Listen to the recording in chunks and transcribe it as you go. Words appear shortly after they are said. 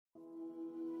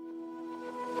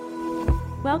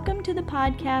Welcome to the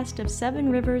podcast of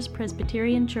Seven Rivers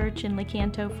Presbyterian Church in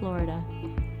Lecanto, Florida.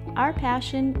 Our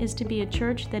passion is to be a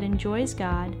church that enjoys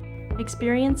God,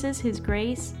 experiences His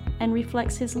grace, and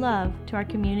reflects His love to our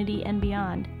community and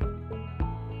beyond.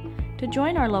 To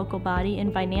join our local body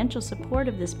in financial support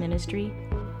of this ministry,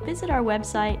 visit our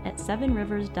website at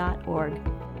sevenrivers.org.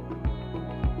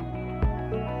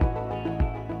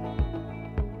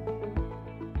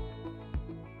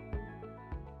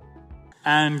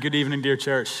 And good evening, dear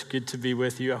church. Good to be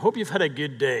with you. I hope you've had a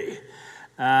good day.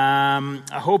 I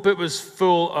hope it was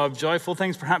full of joyful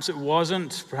things. Perhaps it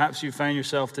wasn't. Perhaps you found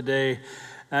yourself today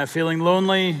feeling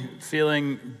lonely,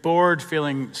 feeling bored,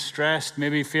 feeling stressed,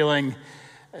 maybe feeling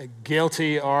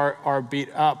guilty or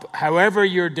beat up. However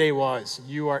your day was,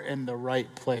 you are in the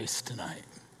right place tonight.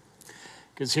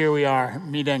 Because here we are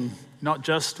meeting not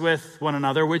just with one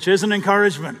another, which is an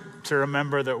encouragement to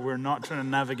remember that we're not trying to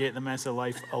navigate the mess of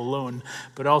life alone,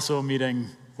 but also meeting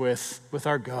with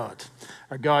our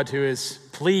God who is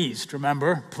pleased,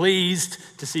 remember, pleased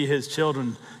to see His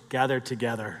children gathered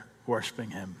together worshiping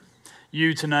Him.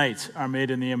 You tonight are made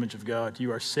in the image of God.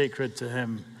 You are sacred to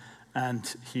Him,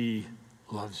 and He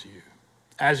loves you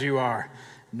as you are,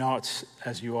 not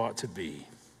as you ought to be.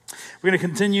 We're going to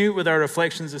continue with our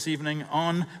reflections this evening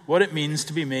on what it means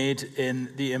to be made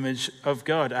in the image of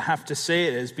God. I have to say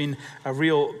it has been a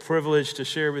real privilege to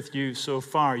share with you so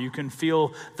far. You can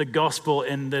feel the gospel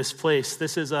in this place.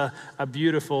 This is a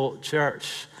beautiful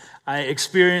church. I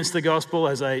experience the gospel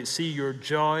as I see your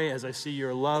joy, as I see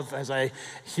your love, as I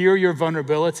hear your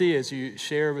vulnerability, as you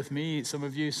share with me, some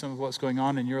of what's going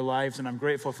on in your lives, and I'm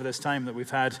grateful for this time that we've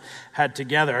had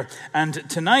together. And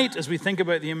tonight, as we think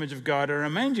about the image of God, I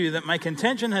remind you that my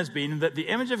contention has been that the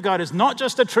image of God is not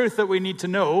just a truth that we need to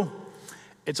know,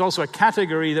 it's also a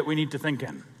category that we need to think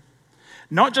in.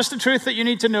 Not just a truth that you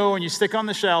need to know and you stick on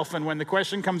the shelf, and when the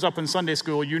question comes up in Sunday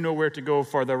school, you know where to go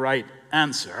for the right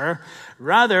answer.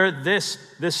 Rather,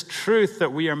 this truth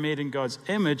that we are made in God's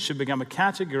image should become a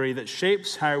category that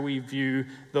shapes how we view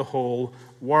the whole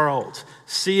world.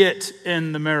 See it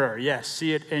in the mirror, yes.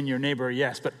 See it in your neighbor,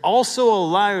 yes. But also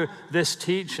allow this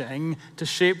teaching to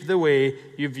shape the way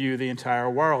you view the entire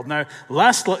world. Now,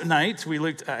 last night we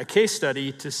looked at a case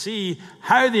study to see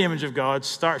how the image of God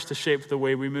starts to shape the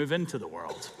way we move into the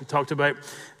world. We talked about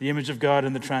the image of God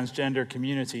in the transgender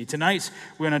community. Tonight,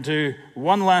 we're going to do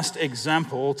one last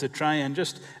example to try and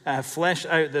just flesh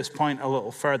out this point a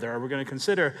little further. We're going to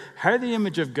consider how the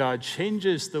image of God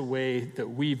changes the way that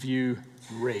we view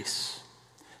race.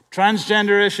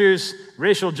 Transgender issues,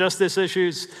 racial justice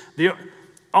issues.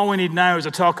 All we need now is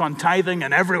a talk on tithing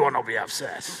and everyone will be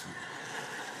upset.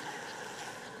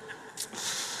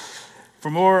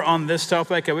 For more on this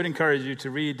topic, I would encourage you to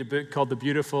read the book called The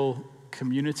Beautiful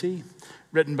Community,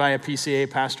 written by a PCA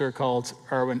pastor called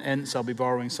Erwin Ince. I'll be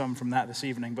borrowing some from that this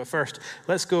evening. But first,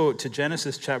 let's go to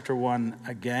Genesis chapter 1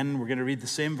 again. We're going to read the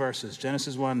same verses,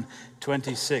 Genesis 1,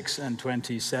 26 and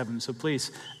 27. So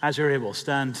please, as you're able,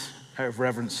 stand out of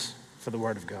reverence for the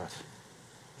word of God.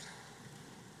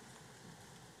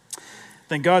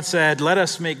 Then God said, "Let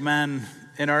us make man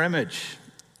in our image,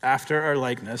 after our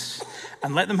likeness,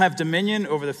 and let them have dominion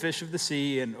over the fish of the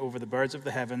sea, and over the birds of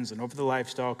the heavens, and over the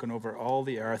livestock, and over all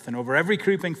the earth, and over every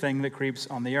creeping thing that creeps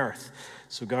on the earth."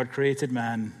 So God created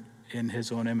man in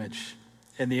His own image.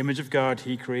 In the image of God,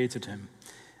 He created him.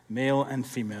 Male and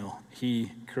female,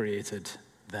 He created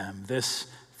them. This,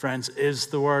 friends, is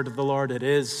the word of the Lord. It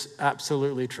is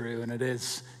absolutely true, and it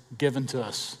is given to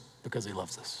us because He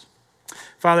loves us.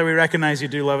 Father, we recognize You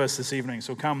do love us this evening,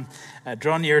 so come,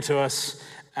 draw near to us,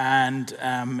 and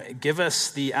give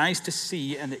us the eyes to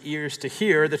see and the ears to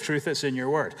hear the truth that's in Your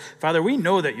word. Father, we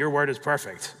know that Your word is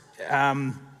perfect,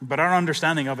 but our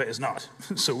understanding of it is not.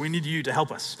 So we need You to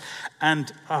help us.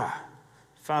 And,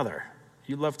 Father,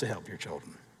 You love to help Your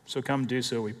children. So come do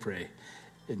so, we pray.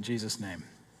 In Jesus' name,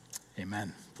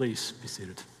 amen. Please be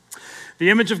seated. The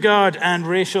image of God and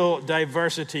racial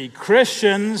diversity.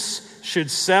 Christians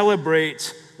should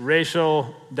celebrate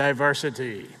racial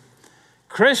diversity.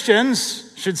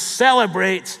 Christians should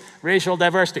celebrate racial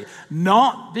diversity,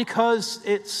 not because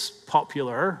it's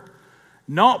popular,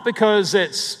 not because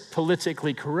it's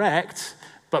politically correct,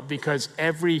 but because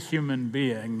every human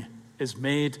being is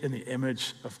made in the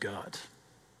image of God.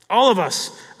 All of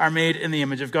us are made in the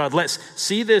image of God. Let's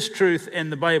see this truth in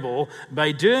the Bible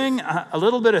by doing a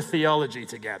little bit of theology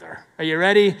together. Are you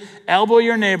ready? Elbow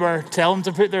your neighbor, tell them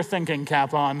to put their thinking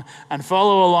cap on, and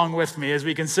follow along with me as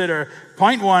we consider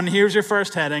point one. Here's your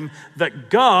first heading, that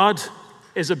God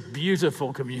is a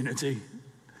beautiful community.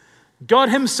 God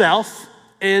Himself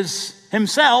is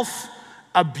Himself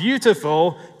a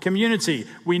beautiful community.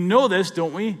 We know this,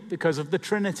 don't we? Because of the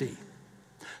Trinity.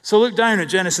 So look down at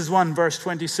Genesis 1, verse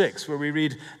 26, where we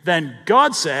read, "Then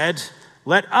God said,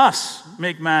 'Let us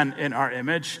make man in our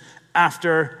image,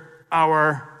 after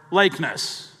our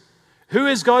likeness.'" Who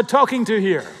is God talking to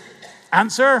here?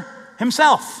 Answer,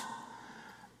 himself.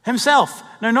 Himself.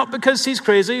 Now, not because he's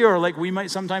crazy or like we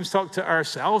might sometimes talk to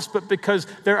ourselves, but because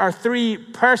there are three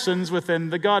persons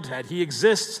within the Godhead. He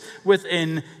exists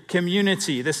within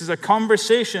community. This is a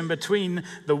conversation between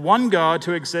the one God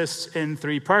who exists in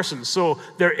three persons. So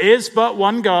there is but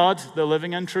one God, the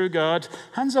living and true God.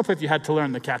 Hands up if you had to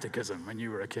learn the catechism when you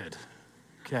were a kid.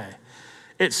 Okay.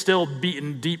 It's still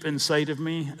beaten deep inside of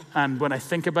me, and when I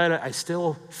think about it, I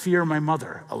still fear my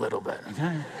mother a little bit,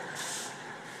 okay?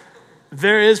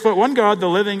 There is but one God, the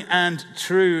living and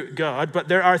true God, but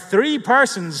there are three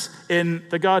persons in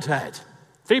the Godhead.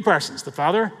 Three persons, the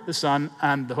Father, the Son,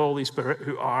 and the Holy Spirit,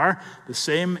 who are the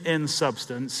same in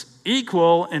substance,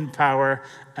 equal in power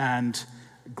and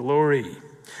glory.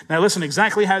 Now listen,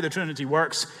 exactly how the Trinity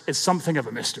works is something of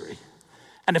a mystery.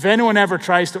 And if anyone ever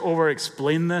tries to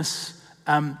over-explain this,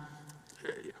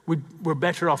 we're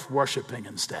better off worshiping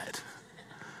instead.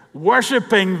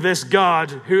 Worshiping this God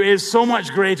who is so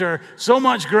much greater, so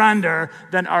much grander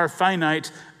than our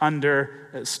finite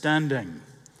understanding.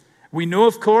 We know,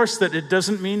 of course, that it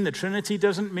doesn't mean, the Trinity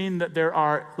doesn't mean that there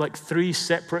are like three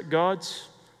separate gods.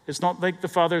 It's not like the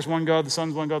Father's one God, the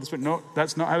Son's one God, the Spirit. No,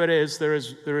 that's not how it is. There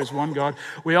is one God.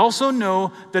 We also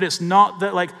know that it's not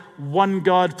that like one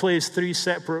God plays three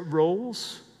separate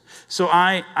roles. So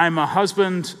I'm a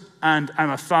husband and I'm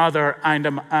a father and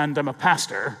I'm a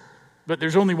pastor, but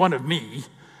there's only one of me.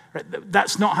 Right?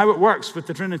 That's not how it works with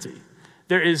the Trinity.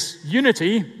 There is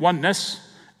unity, oneness,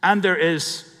 and there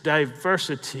is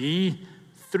diversity,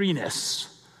 threeness.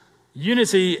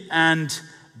 Unity and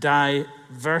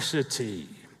diversity.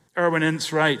 Erwin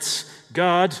Ince writes,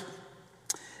 God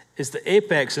is the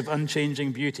apex of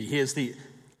unchanging beauty. He is the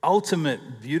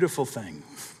ultimate beautiful thing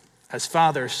as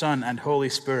Father, Son, and Holy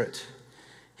Spirit.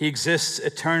 He exists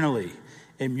eternally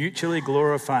in mutually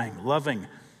glorifying, loving,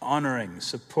 honoring,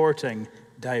 supporting,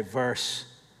 diverse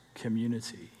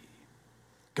community.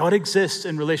 God exists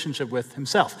in relationship with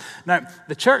himself. Now,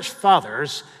 the church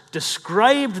fathers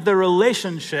described the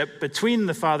relationship between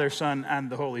the Father, Son, and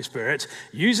the Holy Spirit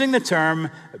using the term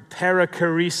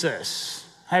perichoresis.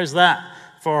 How's that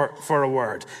for a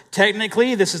word?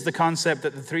 Technically, this is the concept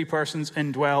that the three persons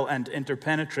indwell and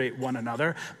interpenetrate one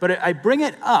another. But I bring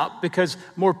it up because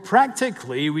more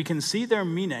practically, we can see their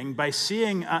meaning by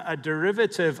seeing a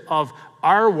derivative of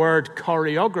our word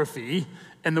choreography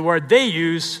in the word they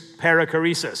use,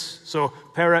 perichoresis. So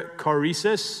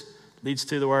perichoresis leads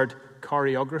to the word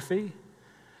choreography.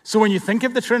 So when you think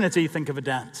of the Trinity, think of a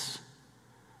dance.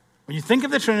 When you think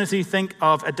of the Trinity, think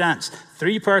of a dance.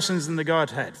 Three persons in the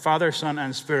Godhead, Father, Son,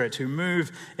 and Spirit, who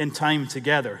move in time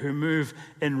together, who move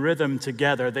in rhythm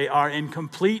together. They are in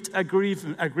complete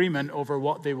agreement over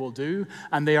what they will do,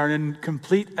 and they are in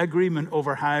complete agreement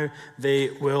over how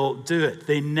they will do it.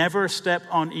 They never step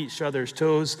on each other's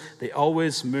toes. They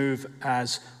always move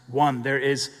as one. There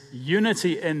is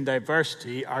unity in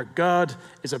diversity. Our God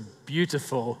is a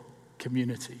beautiful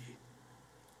community.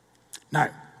 Now,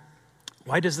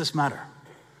 why does this matter?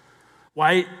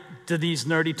 Why do these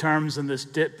nerdy terms and this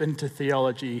dip into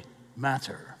theology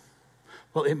matter?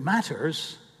 Well, it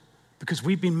matters because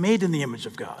we've been made in the image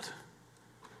of God.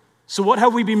 So what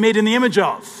have we been made in the image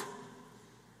of?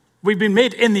 We've been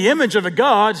made in the image of a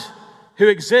God who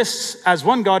exists as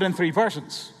one God in three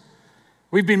persons.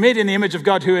 We've been made in the image of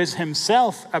God who is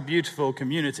himself a beautiful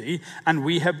community, and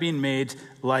we have been made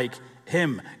like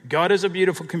him. God is a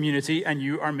beautiful community, and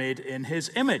you are made in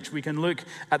his image. We can look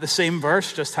at the same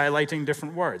verse, just highlighting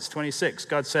different words. 26,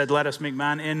 God said, let us make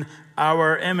man in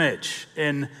our image,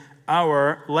 in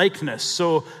our likeness.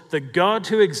 So the God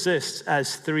who exists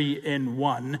as three in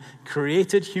one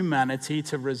created humanity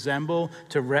to resemble,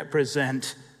 to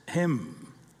represent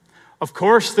him. Of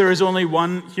course, there is only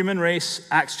one human race.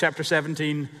 Acts chapter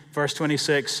 17, verse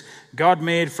 26. God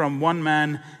made from one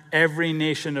man every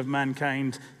nation of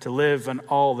mankind to live on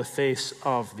all the face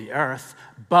of the earth.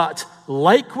 But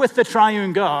like with the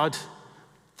triune God,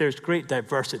 there's great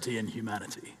diversity in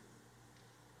humanity.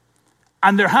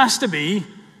 And there has to be,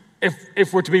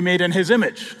 if we're to be made in his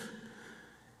image.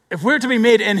 If we're to be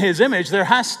made in his image, there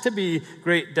has to be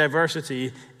great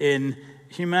diversity in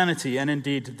humanity. And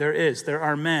indeed, there is. There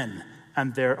are men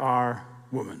and there are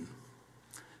women.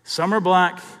 Some are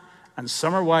black and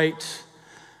some are white,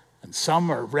 and some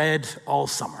are red all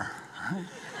summer. Right?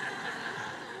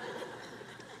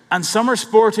 And some are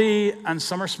sporty, and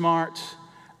some are smart,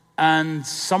 and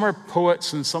some are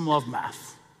poets, and some love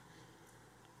math.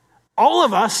 All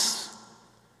of us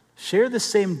share the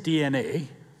same DNA,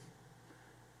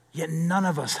 yet none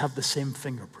of us have the same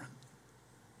fingerprint.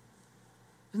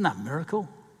 Isn't that a miracle?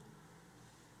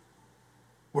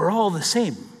 We're all the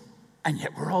same, and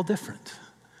yet we're all different.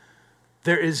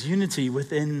 There is unity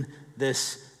within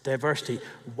this diversity.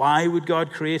 Why would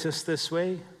God create us this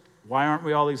way? Why aren't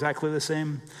we all exactly the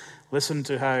same? Listen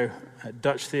to how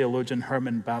Dutch theologian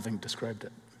Herman Bavinck described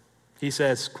it. He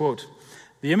says, quote,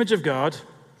 "The image of God,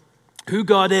 who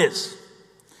God is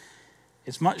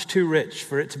much too rich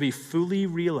for it to be fully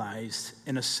realized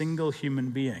in a single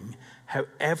human being,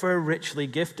 however richly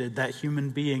gifted that human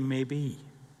being may be.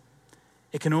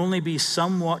 It can only be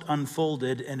somewhat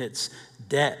unfolded in its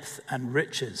depth and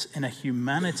riches in a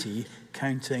humanity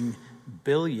counting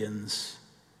billions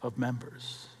of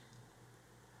members."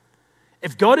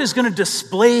 If God is going to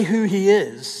display who he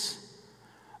is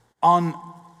on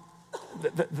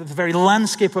the very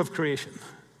landscape of creation,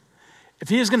 if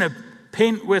he is going to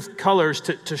paint with colors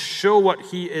to show what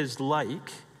he is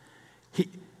like, he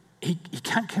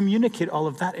can't communicate all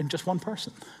of that in just one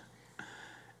person.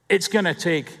 It's going to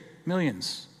take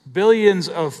millions, billions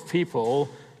of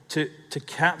people to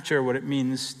capture what it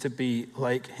means to be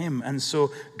like him. And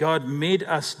so God made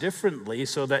us differently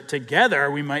so that together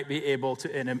we might be able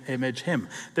to image him.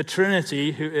 The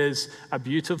Trinity, who is a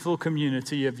beautiful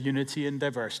community of unity and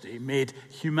diversity, made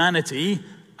humanity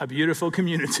a beautiful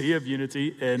community of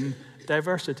unity in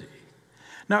diversity.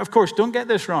 Now, of course, don't get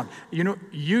this wrong.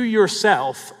 You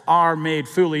yourself are made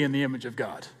fully in the image of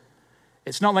God.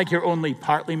 It's not like you're only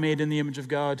partly made in the image of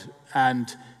God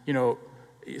and,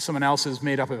 someone else is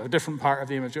made up of a different part of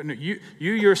the image. No, you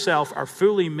yourself are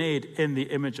fully made in the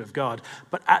image of God.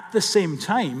 But at the same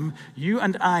time, you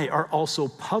and I are also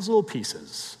puzzle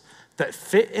pieces that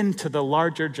fit into the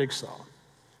larger jigsaw.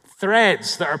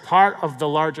 Threads that are part of the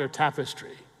larger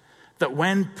tapestry that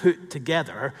when put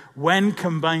together, when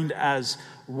combined as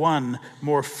one,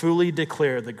 more fully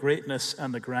declare the greatness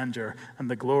and the grandeur and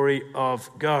the glory of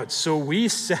God. So we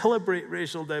celebrate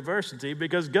racial diversity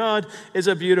because God is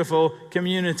a beautiful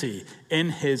community. In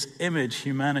his image,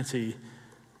 humanity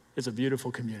is a beautiful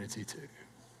community too.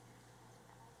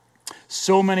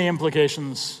 So many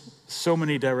implications, so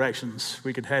many directions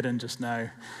we could head in just now.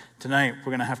 Tonight,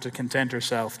 we're going to have to content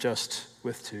ourselves just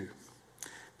with two.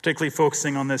 Particularly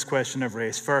focusing on this question of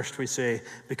race. First, we say,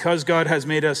 because God has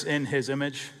made us in his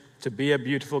image to be a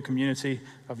beautiful community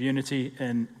of unity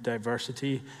and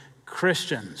diversity,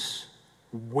 Christians,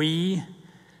 we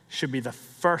should be the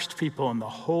first people in the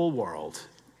whole world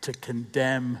to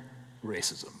condemn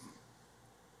racism.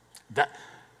 That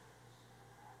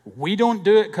we don't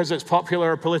do it because it's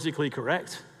popular or politically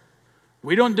correct.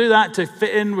 We don't do that to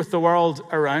fit in with the world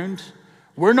around.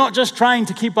 We're not just trying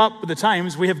to keep up with the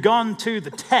times. We have gone to the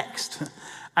text.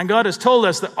 And God has told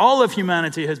us that all of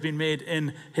humanity has been made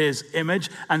in his image.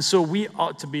 And so we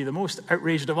ought to be the most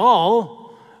outraged of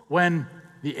all when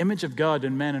the image of God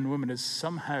in men and women is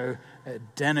somehow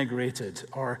denigrated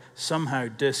or somehow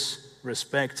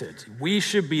disrespected. We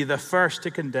should be the first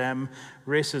to condemn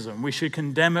racism. We should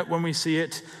condemn it when we see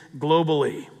it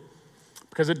globally.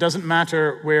 Because it doesn't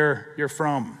matter where you're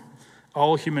from.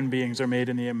 All human beings are made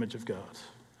in the image of God.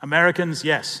 Americans,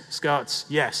 yes. Scots,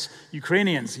 yes.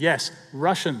 Ukrainians, yes.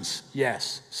 Russians,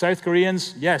 yes. South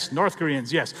Koreans, yes. North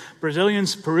Koreans, yes.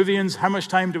 Brazilians, Peruvians, how much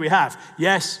time do we have?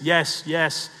 Yes, yes,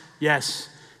 yes, yes,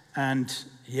 and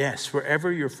yes. Wherever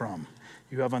you're from,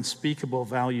 you have unspeakable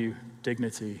value,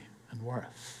 dignity, and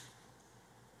worth.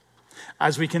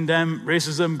 As we condemn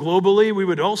racism globally, we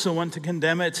would also want to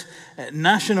condemn it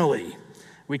nationally.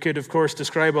 We could, of course,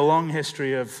 describe a long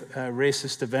history of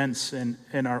racist events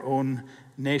in our own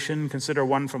nation. Consider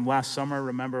one from last summer.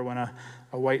 Remember when a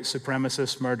white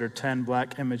supremacist murdered 10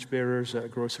 black image bearers at a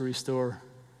grocery store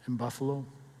in Buffalo?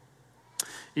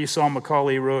 Esau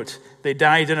Macaulay wrote, "They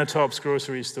died in a Tops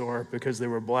grocery store because they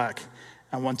were black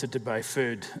and wanted to buy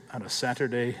food on a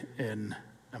Saturday in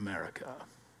America."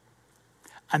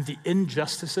 And the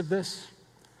injustice of this,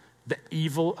 the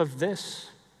evil of this,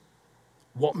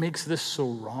 what makes this so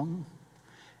wrong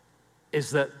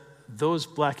is that those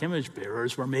black image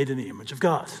bearers were made in the image of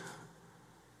God.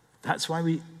 That's why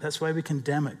we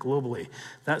condemn it globally.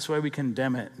 That's why we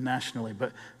condemn it nationally.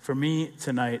 But for me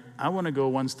tonight, I want to go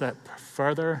one step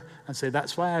further and say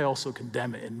that's why I also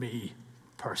condemn it in me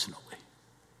personally.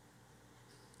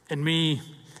 In me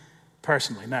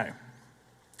personally. Now,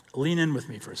 lean in with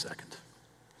me for a second.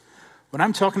 When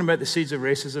I'm talking about the seeds of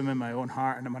racism in my own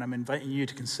heart and when I'm inviting you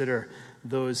to consider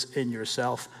those in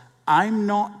yourself, I'm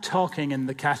not talking in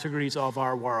the categories of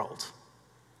our world.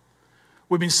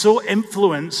 We've been so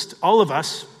influenced, all of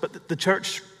us, but the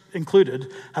church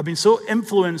included, have been so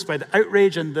influenced by the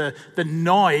outrage and the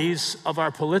noise of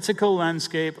our political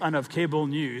landscape and of cable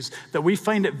news that we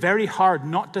find it very hard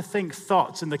not to think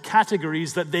thoughts in the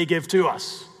categories that they give to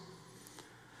us.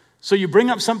 So you bring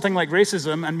up something like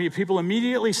racism and people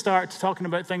immediately start talking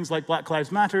about things like Black Lives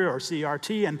Matter or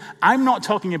CRT, and I'm not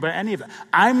talking about any of it.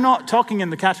 I'm not talking in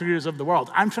the categories of the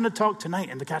world. I'm trying to talk tonight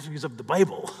in the categories of the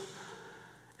Bible,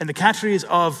 in the categories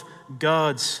of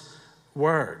God's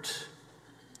Word.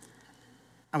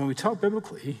 And when we talk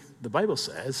biblically, the Bible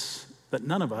says that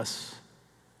none of us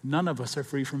are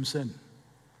free from sin.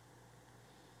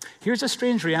 Here's a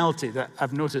strange reality that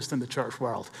I've noticed in the church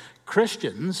world.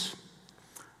 Christians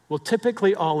will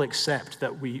typically all accept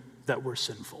that we're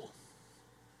sinful.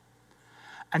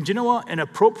 And do you know what? In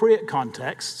appropriate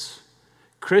contexts,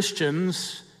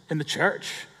 Christians in the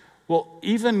church will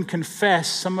even confess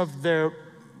some of their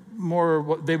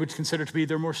what they would consider to be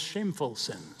their more shameful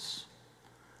sins.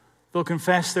 They'll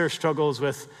confess their struggles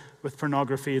with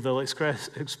pornography. They'll express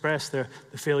the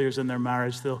failures in their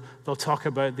marriage. They'll talk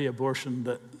about the abortion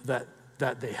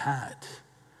that they had.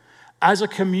 As a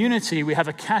community, we have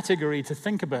a category to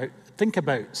think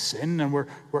about sin, and we're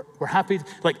happy.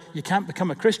 Like, you can't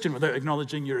become a Christian without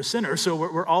acknowledging you're a sinner, so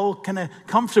we're all kind of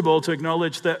comfortable to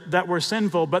acknowledge that we're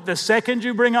sinful. But the second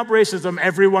you bring up racism,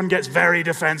 everyone gets very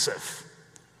defensive.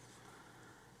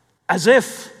 As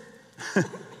if,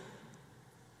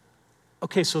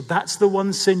 okay, so that's the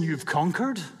one sin you've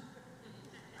conquered?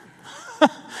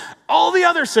 All the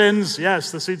other sins,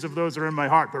 yes, the seeds of those are in my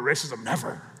heart, but racism,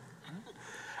 never.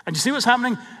 And you see what's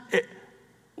happening?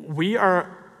 We are,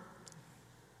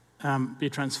 be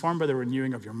transformed by the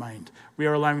renewing of your mind. We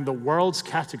are allowing the world's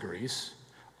categories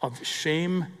of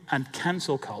shame and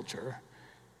cancel culture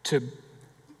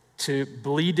to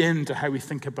bleed into how we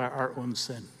think about our own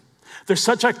sin. There's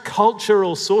such a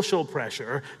cultural, social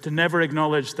pressure to never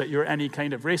acknowledge that you're any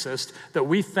kind of racist that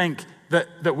we think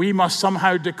that we must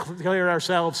somehow declare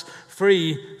ourselves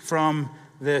free from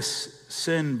this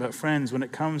sin. But friends, when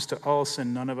it comes to all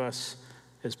sin, none of us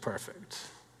is perfect.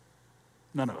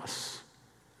 None of us.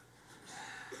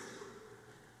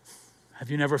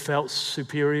 Have you never felt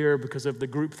superior because of the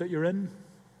group that you're in?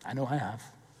 I know I have.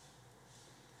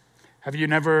 Have you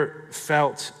never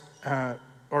felt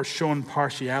or shown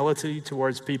partiality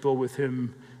towards people with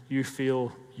whom you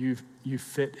feel you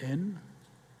fit in?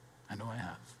 I know I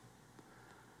have.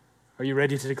 Are you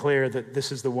ready to declare that this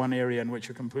is the one area in which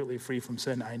you're completely free from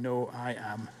sin? I know I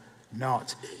am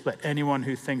not. Let anyone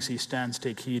who thinks he stands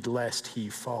take heed lest he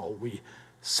fall. We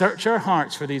search our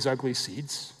hearts for these ugly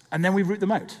seeds, and then we root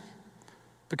them out.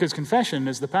 Because confession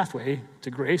is the pathway to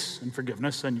grace and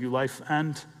forgiveness and new life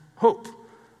and hope.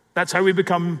 That's how we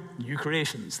become new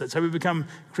creations. That's how we become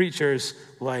creatures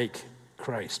like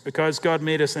Christ. Because God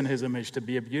made us in his image to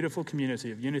be a beautiful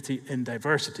community of unity in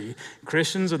diversity,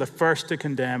 Christians are the first to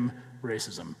condemn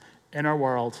racism in our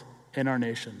world, in our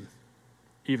nation,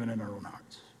 even in our own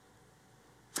hearts.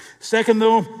 Second,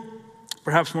 though,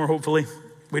 perhaps more hopefully,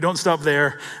 we don't stop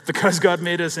there. Because God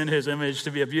made us in his image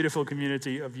to be a beautiful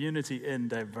community of unity in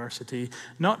diversity,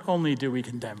 not only do we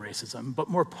condemn racism, but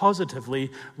more positively,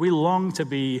 we long to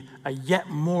be a yet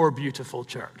more beautiful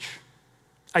church.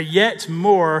 A yet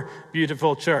more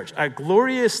beautiful church. A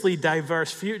gloriously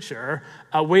diverse future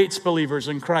awaits believers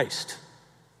in Christ.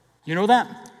 You know that?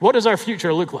 What does our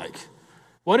future look like?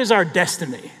 What is our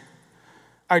destiny?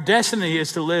 Our destiny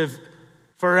is to live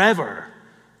forever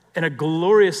in a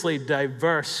gloriously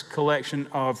diverse collection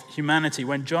of humanity.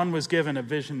 When John was given a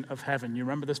vision of heaven, you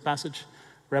remember this passage?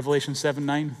 Revelation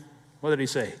 7:9. What did he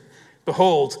say?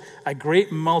 Behold, a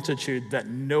great multitude that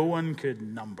no one could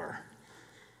number.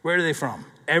 Where are they from?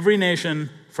 Every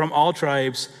nation, from all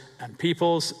tribes and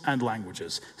peoples and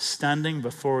languages, standing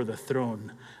before the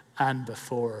throne and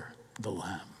before the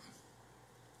Lamb.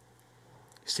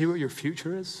 See what your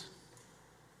future is?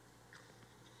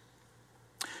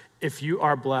 If you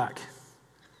are black,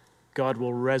 God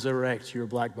will resurrect your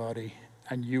black body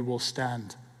and you will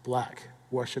stand black,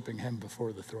 worshiping him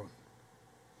before the throne.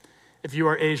 If you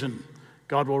are Asian,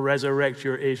 God will resurrect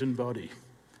your Asian body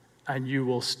and you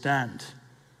will stand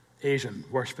Asian,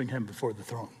 worshiping him before the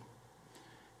throne.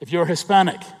 If you're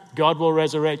Hispanic, God will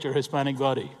resurrect your Hispanic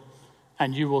body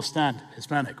and you will stand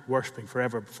Hispanic, worshiping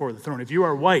forever before the throne. If you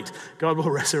are white, God will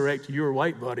resurrect your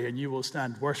white body and you will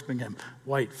stand worshiping him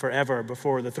white forever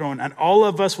before the throne. And all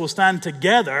of us will stand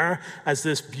together as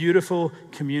this beautiful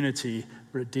community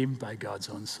redeemed by God's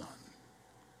own Son.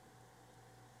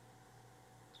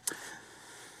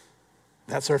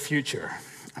 That's our future.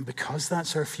 And because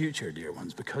that's our future, dear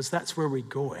ones, because that's where we're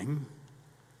going,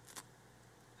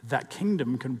 that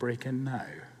kingdom can break in now.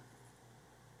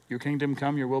 Your kingdom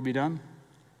come, your will be done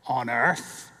on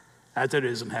earth as it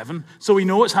is in heaven. So we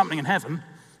know what's happening in heaven.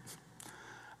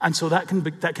 And so that can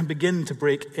begin to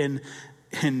break in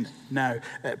now.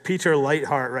 Peter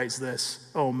Lightheart writes this.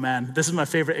 Oh man, this is my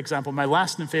favorite example, my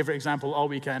last and favorite example all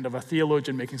weekend of a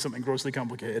theologian making something grossly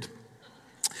complicated.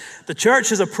 The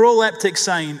church is a proleptic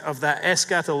sign of that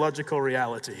eschatological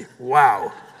reality.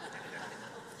 Wow.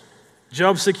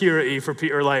 Job security for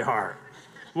Peter Lightheart.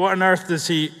 What on earth does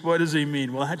he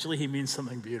mean? Well, actually, he means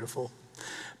something beautiful.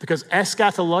 Because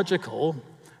eschatological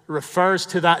refers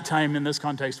to that time in this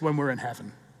context when we're in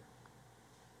heaven.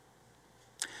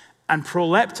 And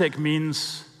proleptic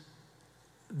means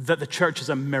that the church is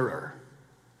a mirror.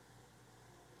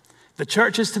 The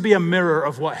church is to be a mirror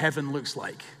of what heaven looks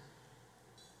like.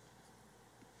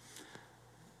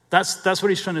 That's what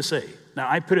he's trying to say. Now,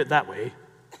 I put it that way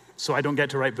so I don't get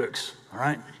to write books, all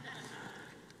right?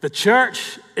 The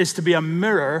church is to be a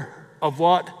mirror of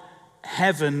what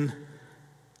heaven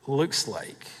looks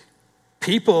like.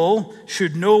 People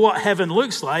should know what heaven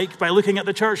looks like by looking at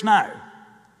the church now.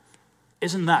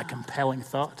 Isn't that a compelling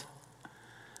thought?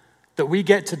 That we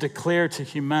get to declare to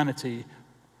humanity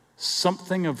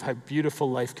something of how beautiful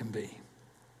life can be.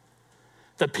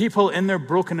 That people in their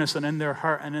brokenness and in their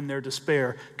hurt and in their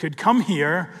despair could come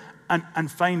here and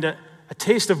find a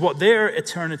taste of what their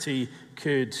eternity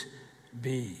could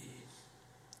be.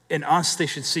 In us, they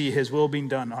should see his will being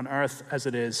done on earth as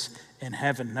it is in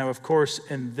heaven. Now, of course,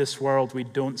 in this world, we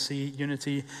don't see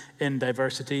unity in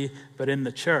diversity, but in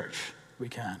the church, we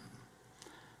can.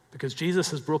 Because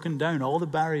Jesus has broken down all the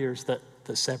barriers that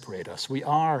separate us. We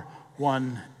are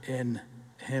one in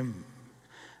him.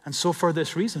 And so for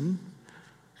this reason,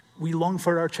 we long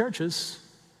for our churches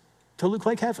to look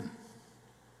like heaven.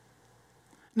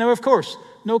 Now, of course,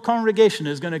 no congregation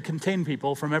is going to contain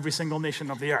people from every single nation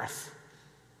of the earth.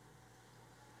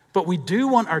 But we do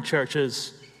want our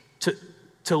churches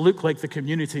to look like the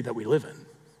community that we live in.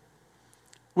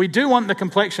 We do want the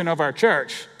complexion of our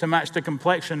church to match the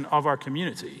complexion of our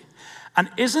community. And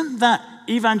isn't that,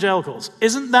 evangelicals,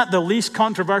 isn't that the least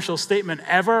controversial statement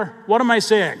ever? What am I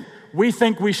saying? We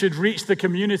think we should reach the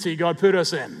community God put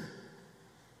us in.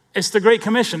 It's the Great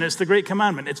Commission. It's the Great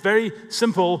Commandment. It's very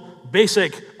simple,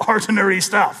 basic, ordinary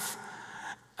stuff.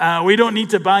 We don't need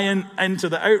to buy into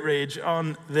the outrage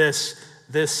on this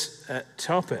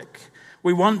topic.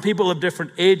 We want people of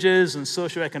different ages and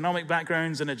socioeconomic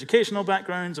backgrounds and educational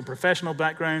backgrounds and professional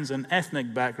backgrounds and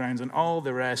ethnic backgrounds and all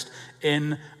the rest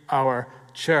in our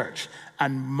church.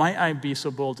 And might I be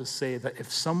so bold to say that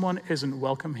if someone isn't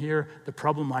welcome here, the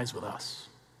problem lies with us.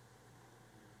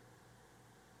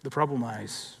 The problem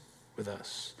lies with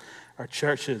us. Our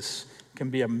churches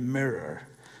can be a mirror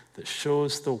that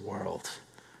shows the world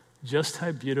just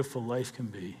how beautiful life can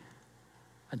be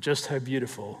and just how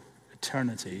beautiful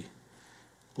eternity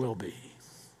will be.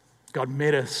 God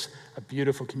made us a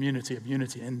beautiful community of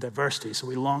unity and diversity, so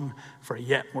we long for a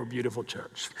yet more beautiful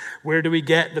church. Where do we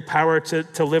get the power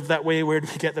to live that way? Where do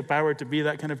we get the power to be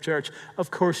that kind of church?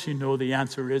 Of course, you know the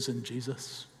answer is in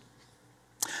Jesus.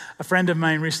 A friend of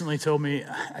mine recently told me,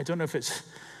 I don't know if it's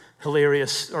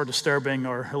hilarious or disturbing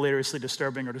or hilariously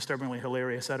disturbing or disturbingly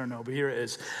hilarious, I don't know, but here it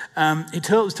is. He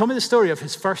told me the story of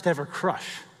his first ever crush.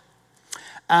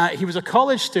 He was a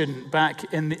college student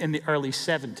back in the early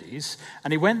 70s,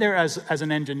 and he went there as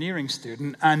an engineering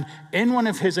student, and in one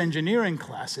of his engineering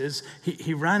classes,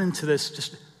 he ran into this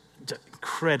just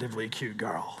incredibly cute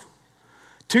girl.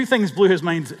 Two things blew his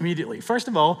mind immediately. First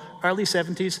of all, early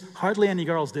 70s, hardly any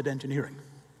girls did engineering.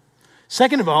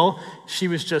 Second of all, she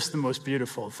was just the most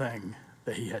beautiful thing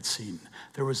that he had seen.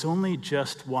 There was only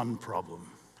just one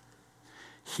problem.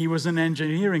 He was an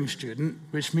engineering student,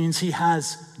 which means he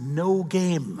has no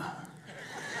game.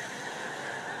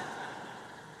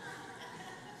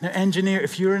 Now,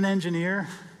 if you're an engineer,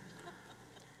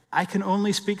 I can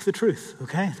only speak the truth,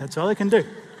 okay? That's all I can do.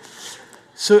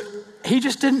 So he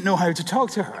just didn't know how to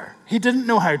talk to her. He didn't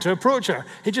know how to approach her.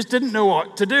 He just didn't know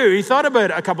what to do. He thought about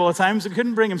it a couple of times and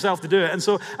couldn't bring himself to do it. And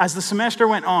so as the semester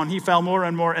went on, he fell more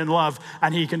and more in love,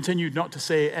 and he continued not to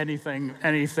say anything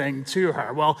to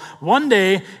her. Well, one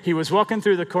day he was walking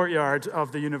through the courtyard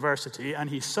of the university, and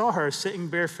he saw her sitting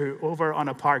barefoot over on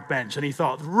a park bench, and he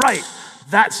thought, right,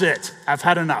 that's it. I've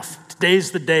had enough.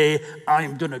 Today's the day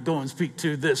I'm going to go and speak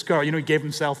to this girl. You know, he gave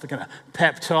himself the kind of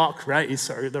pep talk, right? He's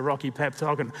sort of the Rocky pep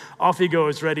talk, and off he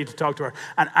goes, ready to talk to her.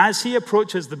 And as he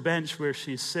approaches the bench where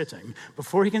she's sitting,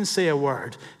 before he can say a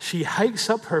word, she hikes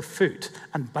up her foot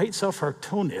and bites off her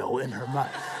toenail in her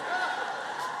mouth.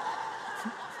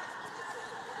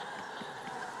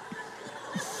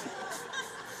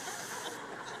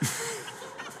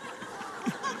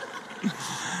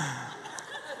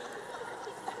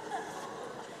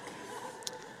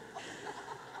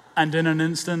 And in an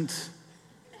instant,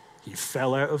 he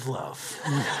fell out of love.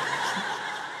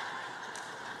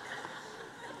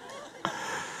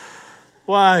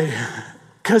 Why?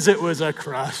 Because it was a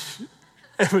crush.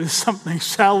 It was something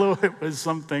shallow. It was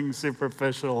something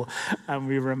superficial. And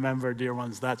we remember, dear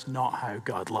ones, that's not how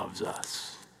God loves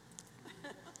us.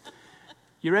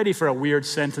 You ready for a weird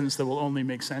sentence that will only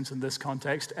make sense in this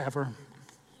context ever?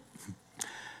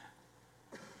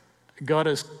 God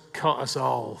has caught us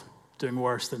all doing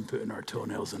worse than putting our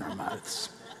toenails in our mouths.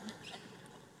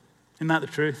 Isn't that the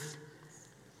truth?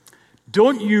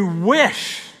 Don't you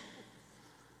wish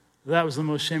that was the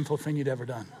most shameful thing you'd ever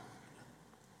done?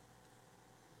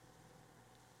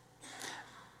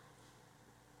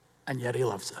 And yet he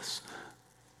loves us.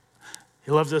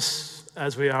 He loves us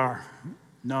as we are,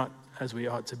 not as we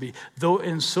ought to be. Though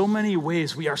in so many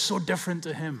ways we are so different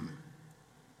to him,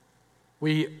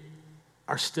 we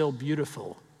are still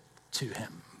beautiful to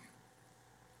him.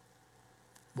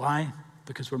 Why?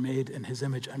 Because we're made in his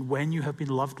image. And when you have been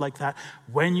loved like that,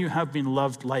 when you have been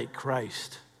loved like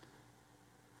Christ,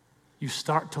 you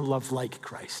start to love like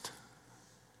Christ.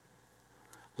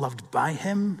 Loved by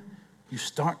him, you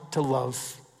start to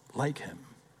love like him.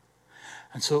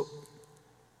 And so,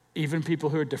 even people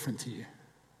who are different to you,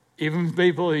 even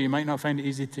people who you might not find it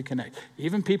easy to connect,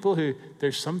 even people who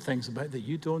there's some things about that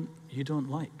you don't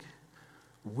like,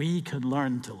 we can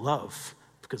learn to love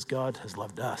because God has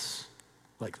loved us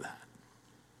like that.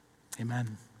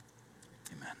 Amen.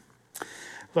 Amen.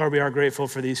 Lord, we are grateful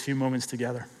for these few moments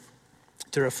together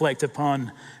to reflect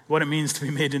upon what it means to be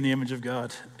made in the image of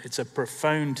God. It's a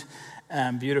profound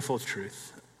and beautiful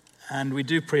truth. And we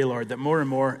do pray, Lord, that more and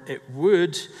more it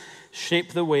would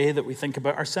shape the way that we think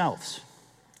about ourselves,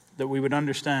 that we would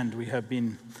understand we have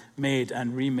been made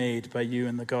and remade by you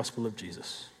in the gospel of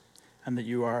Jesus, and that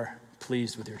you are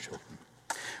pleased with your children.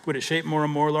 Would it shape more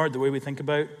and more, Lord, the way we think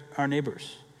about our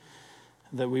neighbors,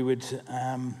 that we would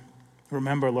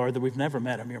remember, Lord, that we've never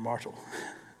met a mere mortal,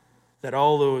 that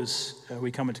all those we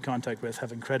come into contact with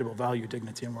have incredible value,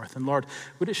 dignity, and worth. And Lord,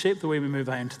 would it shape the way we move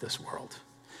out into this world,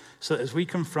 so that as we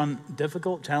confront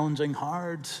difficult, challenging,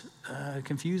 hard,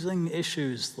 confusing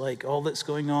issues like all that's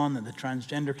going on in the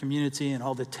transgender community and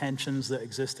all the tensions that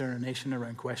exist in our nation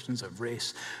around questions of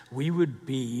race, we would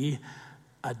be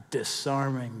a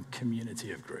disarming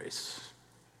community of grace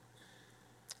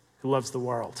who loves the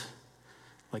world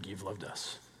like you've loved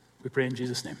us. We pray in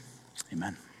Jesus' name.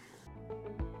 Amen.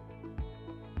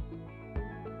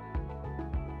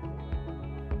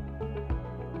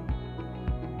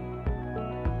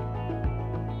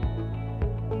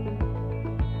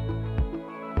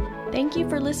 Thank you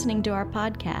for listening to our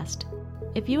podcast.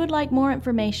 If you would like more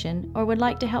information or would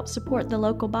like to help support the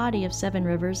local body of Seven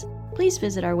Rivers, please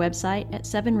visit our website at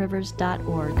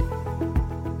sevenrivers.org.